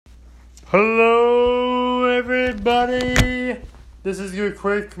Hello, everybody! This is your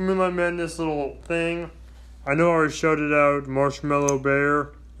quick Moonlight Madness little thing. I know I already shouted out Marshmallow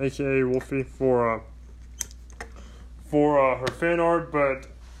Bear, aka Wolfie, for her fan art, but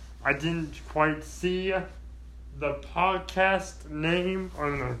I didn't quite see the podcast name,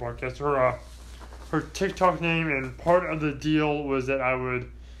 or not the podcast, her TikTok name, and part of the deal was that I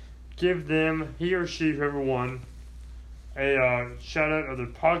would give them, he or she, whoever won, a shout out of their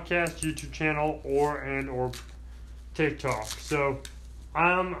podcast, YouTube channel, or TikTok. So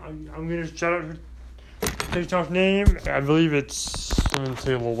I'm gonna shout out her TikTok name. I believe it's, I'm gonna take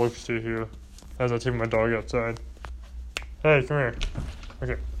a little look see here as I take my dog outside. Hey, come here.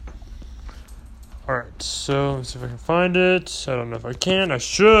 Okay. Alright, so let's see if I can find it. I don't know if I can. I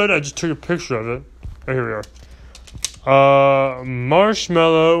should. I just took a picture of it. Oh, here we are.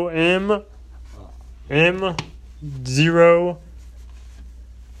 Marshmallow M0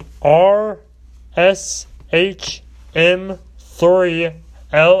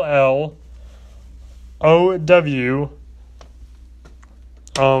 RSHM3LLOW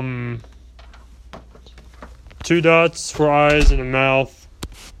 2 dots for eyes and a mouth.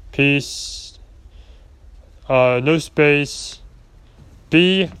 Peace. No space.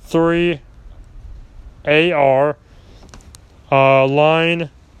 B3AR.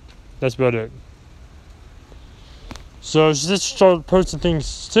 Line. That's about it. So she just started posting things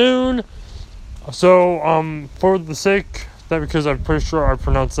soon. So for the sake that, because I'm pretty sure I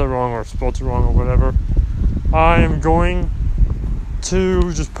pronounced that wrong or spelled it wrong or whatever, I am going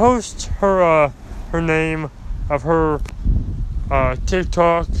to just post her name of her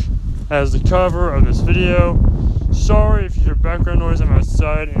TikTok as the cover of this video. Sorry if you hear background noise. I'm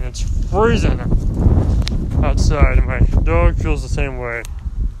outside and it's freezing outside, and my dog feels the same way.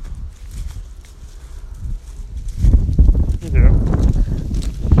 Yeah.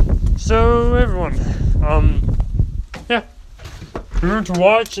 So everyone, yeah, remember to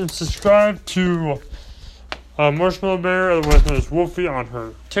watch and subscribe to Marshmallow Bear, otherwise known as Wolfie, on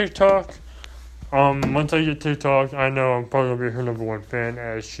her TikTok. Once I get TikTok, I know I'm probably gonna be her number one fan,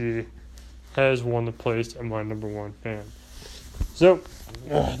 as she has won the place as my number one fan. So,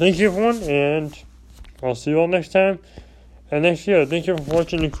 thank you everyone, and I'll see you all next time. And next year, thank you for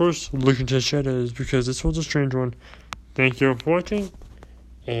watching. Of course, look into the shadows because this one's a strange one. Thank you for watching,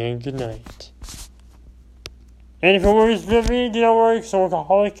 and good night. And if you're worried about me, do not worry, because I'm a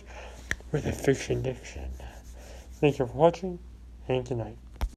workaholic with a fiction addiction. Thank you for watching, and good night.